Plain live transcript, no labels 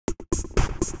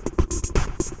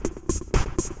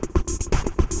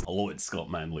Hello, it's Scott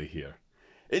Manley here.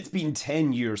 It's been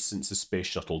 10 years since the Space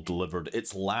Shuttle delivered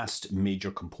its last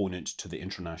major component to the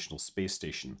International Space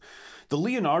Station. The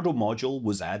Leonardo module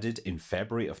was added in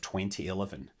February of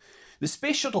 2011. The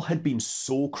Space Shuttle had been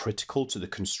so critical to the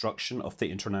construction of the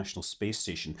International Space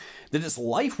Station that its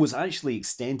life was actually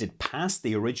extended past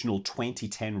the original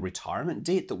 2010 retirement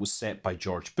date that was set by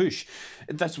George Bush.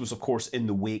 This was, of course, in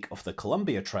the wake of the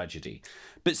Columbia tragedy.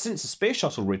 But since the Space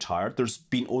Shuttle retired, there's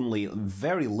been only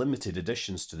very limited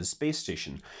additions to the space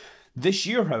station. This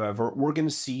year, however, we're going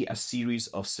to see a series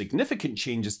of significant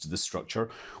changes to the structure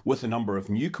with a number of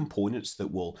new components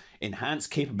that will enhance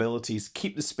capabilities,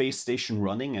 keep the space station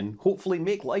running, and hopefully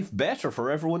make life better for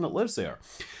everyone that lives there.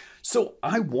 So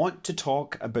I want to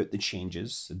talk about the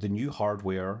changes, the new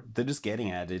hardware that is getting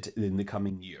added in the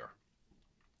coming year.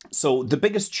 So the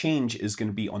biggest change is going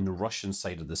to be on the Russian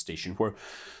side of the station, where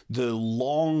the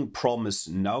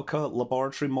long-promised Nauka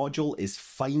laboratory module is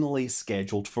finally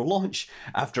scheduled for launch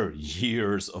after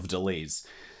years of delays.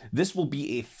 This will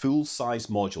be a full-size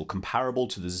module comparable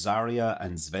to the Zarya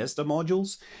and Zvezda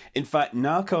modules. In fact,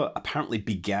 Nauka apparently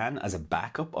began as a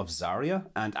backup of Zarya,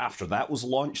 and after that was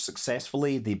launched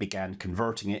successfully, they began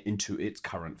converting it into its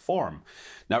current form.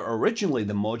 Now, originally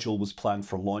the module was planned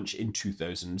for launch in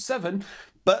 2007,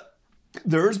 but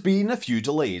there's been a few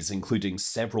delays, including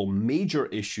several major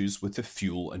issues with the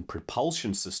fuel and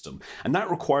propulsion system, and that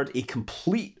required a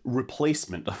complete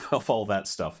replacement of all that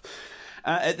stuff.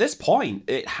 At this point,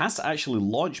 it has to actually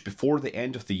launch before the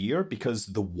end of the year because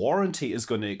the warranty is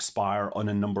going to expire on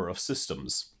a number of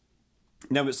systems.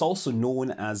 Now, it's also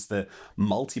known as the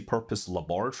Multi-Purpose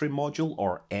Laboratory Module,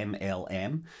 or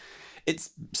MLM.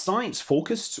 It's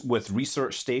science-focused with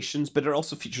research stations, but it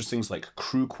also features things like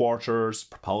crew quarters,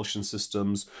 propulsion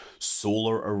systems,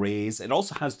 solar arrays. It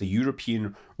also has the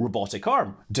European robotic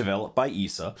arm, developed by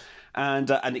ESA, and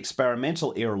an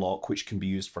experimental airlock which can be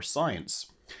used for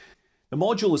science. The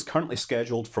module is currently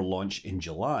scheduled for launch in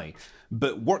July,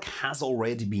 but work has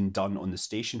already been done on the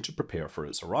station to prepare for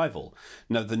its arrival.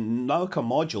 Now, the Nauka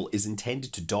module is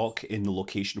intended to dock in the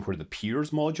location where the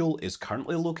Pirs module is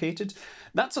currently located.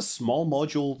 That's a small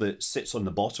module that sits on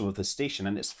the bottom of the station,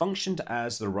 and it's functioned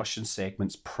as the Russian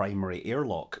segment's primary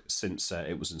airlock since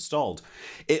it was installed.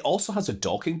 It also has a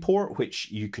docking port, which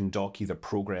you can dock either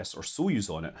Progress or Soyuz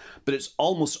on it, but it's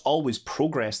almost always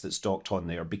Progress that's docked on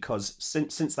there because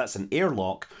since that's an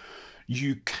airlock,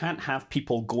 you can't have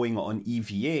people going on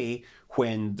EVA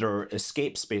when their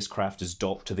escape spacecraft is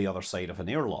docked to the other side of an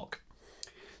airlock.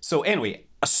 So anyway,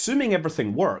 assuming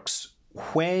everything works,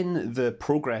 when the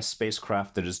Progress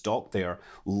spacecraft that is docked there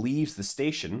leaves the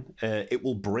station, it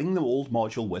will bring the old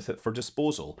module with it for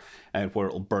disposal, where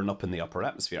it'll burn up in the upper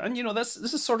atmosphere. And you know, this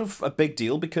is sort of a big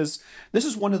deal because this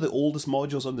is one of the oldest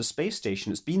modules on the space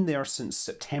station. It's been there since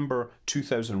September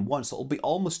 2001, so it'll be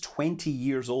almost 20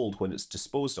 years old when it's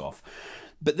disposed of.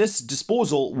 But this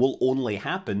disposal will only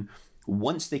happen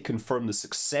once they confirm the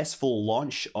successful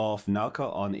launch of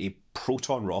Nauka on a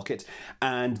Proton rocket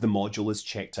and the module is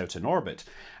checked out in orbit.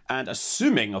 And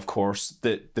assuming, of course,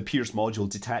 that the Pirs module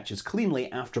detaches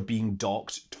cleanly after being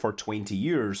docked for 20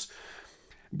 years.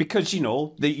 Because, you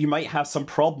know, you might have some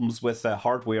problems with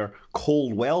hardware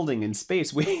cold welding in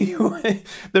space.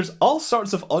 There's all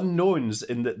sorts of unknowns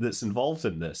that's involved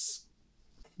in this.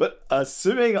 But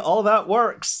assuming all that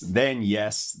works, then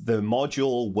yes, the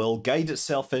module will guide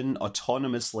itself in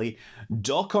autonomously,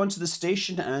 dock onto the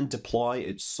station and deploy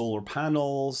its solar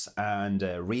panels and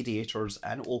radiators,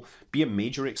 and it will be a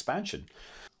major expansion.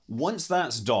 Once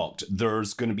that's docked,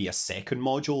 there's going to be a second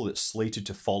module that's slated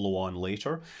to follow on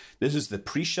later. This is the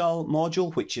Pre-Shell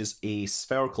module, which is a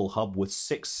spherical hub with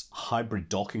 6 hybrid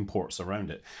docking ports around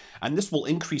it. And this will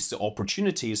increase the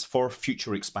opportunities for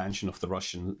future expansion of the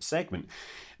Russian segment.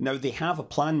 Now, they have a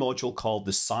planned module called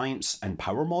the Science and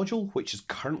Power module, which is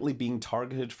currently being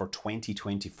targeted for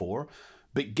 2024.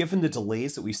 But given the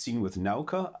delays that we've seen with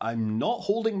Nauka, I'm not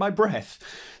holding my breath.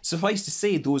 Suffice to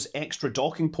say, those extra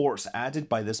docking ports added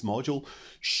by this module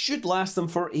should last them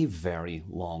for a very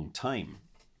long time.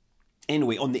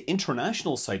 Anyway, on the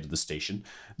international side of the station,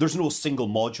 there's no single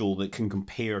module that can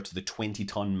compare to the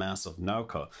 20-ton mass of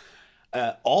Nauka.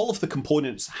 All of the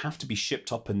components have to be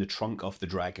shipped up in the trunk of the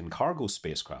Dragon cargo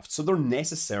spacecraft, so they're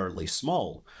necessarily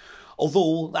small.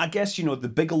 Although, I guess, you know, the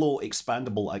Bigelow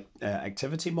Expandable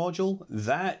Activity module,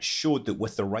 that showed that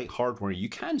with the right hardware, you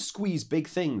can squeeze big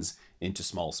things into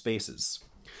small spaces.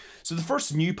 So the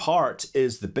first new part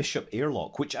is the Bishop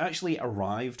Airlock, which actually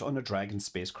arrived on a Dragon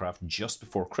spacecraft just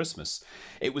before Christmas.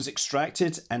 It was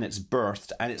extracted and it's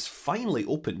berthed, and it's finally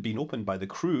been opened by the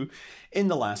crew in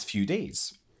the last few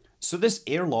days. So this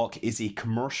airlock is a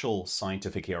commercial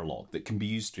scientific airlock that can be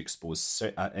used to expose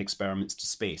experiments to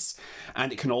space,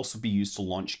 and it can also be used to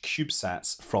launch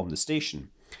CubeSats from the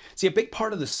station. See, a big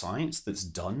part of the science that's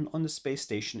done on the space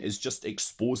station is just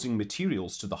exposing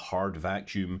materials to the hard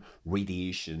vacuum,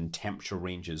 radiation, temperature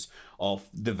ranges of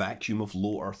the vacuum of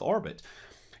low Earth orbit.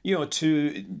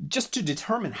 To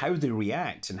determine how they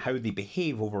react and how they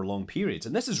behave over long periods.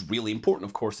 And this is really important,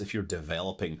 of course, if you're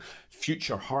developing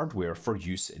future hardware for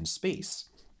use in space.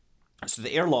 So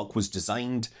the airlock was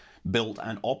designed, built,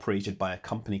 and operated by a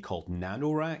company called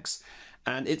NanoRacks.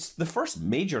 And it's the first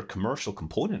major commercial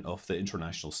component of the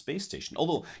International Space Station.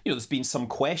 Although, there's been some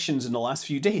questions in the last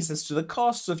few days as to the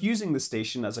costs of using the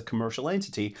station as a commercial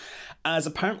entity, as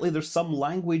apparently there's some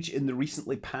language in the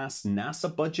recently passed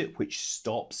NASA budget which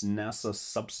stops NASA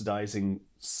subsidizing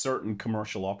certain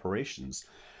commercial operations.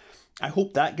 I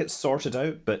hope that gets sorted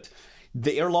out, but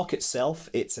the airlock itself,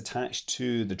 it's attached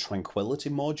to the Tranquility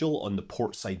module on the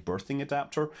portside berthing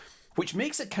adapter, which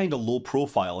makes it kind of low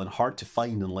profile and hard to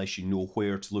find unless you know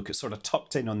where to look. It's sort of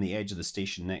tucked in on the edge of the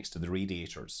station next to the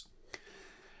radiators.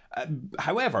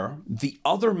 However, the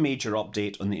other major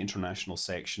update on the international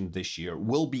section this year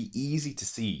will be easy to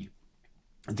see.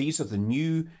 These are the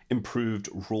new improved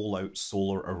Rollout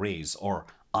solar arrays, or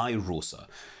iROSA.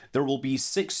 There will be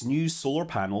 6 new solar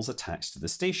panels attached to the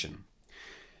station.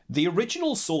 The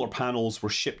original solar panels were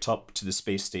shipped up to the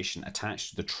space station attached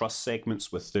to the truss segments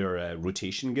with their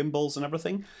rotation gimbals and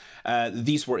everything.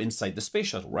 These were inside the Space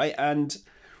Shuttle, right? And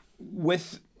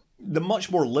with the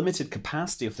much more limited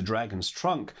capacity of the Dragon's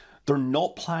trunk, they're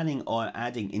not planning on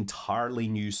adding entirely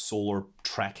new solar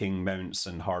tracking mounts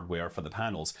and hardware for the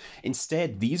panels.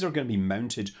 Instead, these are going to be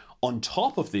mounted on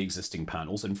top of the existing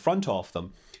panels in front of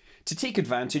them to take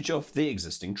advantage of the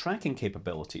existing tracking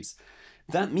capabilities.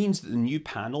 That means that the new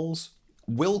panels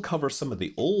will cover some of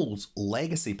the old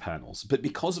legacy panels, but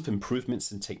because of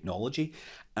improvements in technology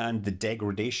and the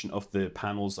degradation of the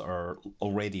panels that are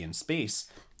already in space,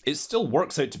 it still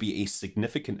works out to be a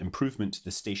significant improvement to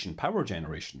the station power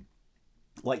generation.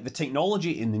 Like, the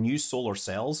technology in the new solar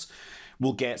cells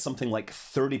will get something like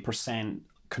 30%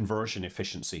 conversion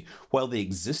efficiency, while the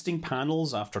existing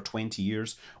panels after 20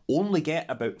 years only get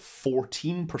about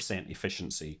 14%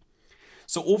 efficiency.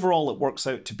 So overall, it works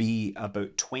out to be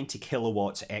about 20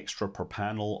 kilowatts extra per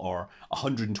panel, or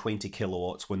 120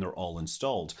 kilowatts when they're all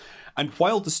installed. And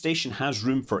while the station has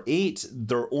room for 8,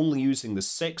 they're only using the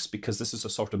 6 because this is a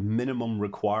sort of minimum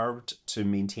required to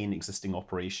maintain existing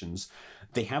operations.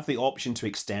 They have the option to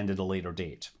extend at a later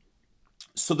date.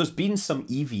 So there's been some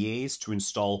EVAs to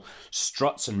install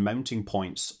struts and mounting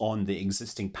points on the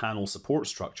existing panel support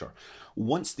structure.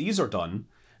 Once these are done,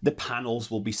 the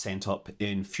panels will be sent up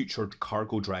in future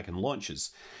Cargo Dragon launches,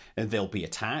 and they'll be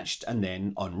attached and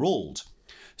then unrolled.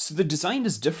 So the design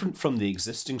is different from the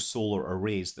existing solar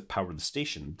arrays that power the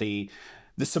station. The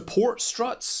support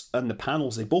struts and the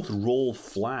panels, they both roll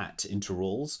flat into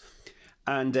rolls,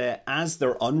 and as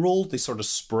they're unrolled, they sort of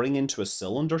spring into a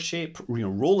cylinder shape,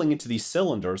 rolling into these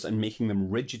cylinders and making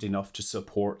them rigid enough to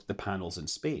support the panels in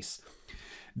space.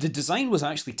 The design was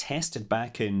actually tested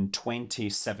back in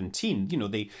 2017.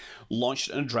 They launched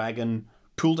it in a Dragon,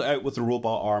 pulled it out with the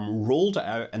robot arm, rolled it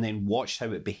out, and then watched how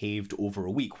it behaved over a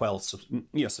week while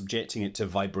subjecting it to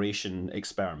vibration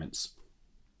experiments.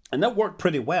 And that worked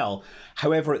pretty well.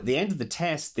 However, at the end of the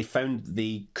test, they found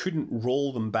they couldn't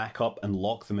roll them back up and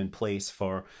lock them in place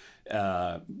for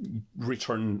for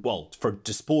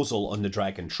disposal on the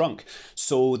Dragon trunk.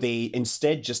 So they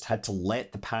instead just had to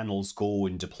let the panels go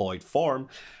in deployed form.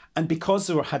 And because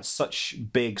they had such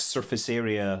big surface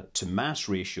area to mass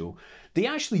ratio, they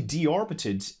actually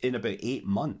deorbited in about 8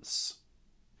 months.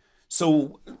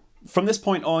 So from this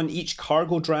point on, each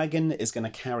Cargo Dragon is going to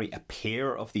carry a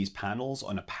pair of these panels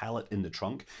on a pallet in the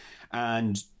trunk,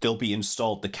 and they'll be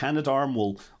installed. The Canadarm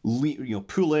will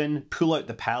pull in, pull out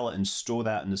the pallet and store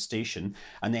that in the station,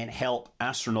 and then help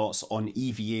astronauts on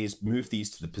EVAs move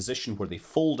these to the position where they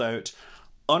fold out,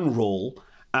 unroll,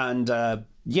 and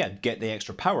get the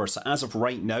extra power. So as of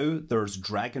right now, there's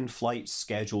Dragon flights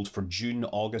scheduled for June,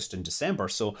 August, and December.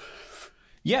 So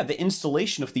yeah, the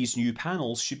installation of these new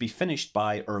panels should be finished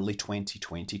by early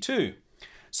 2022.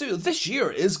 So this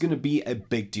year is going to be a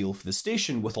big deal for the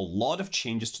station, with a lot of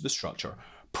changes to the structure.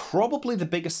 Probably the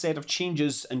biggest set of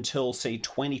changes until, say,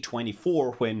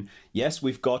 2024, when, yes,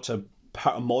 we've got a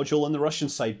module on the Russian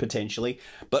side potentially,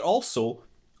 but also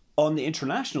on the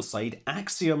international side,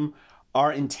 Axiom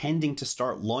are intending to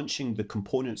start launching the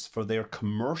components for their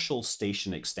commercial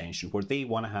station extension, where they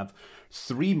want to have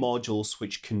 3 modules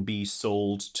which can be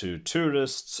sold to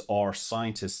tourists or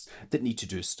scientists that need to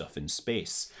do stuff in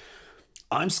space.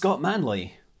 I'm Scott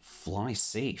Manley. fly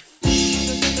safe.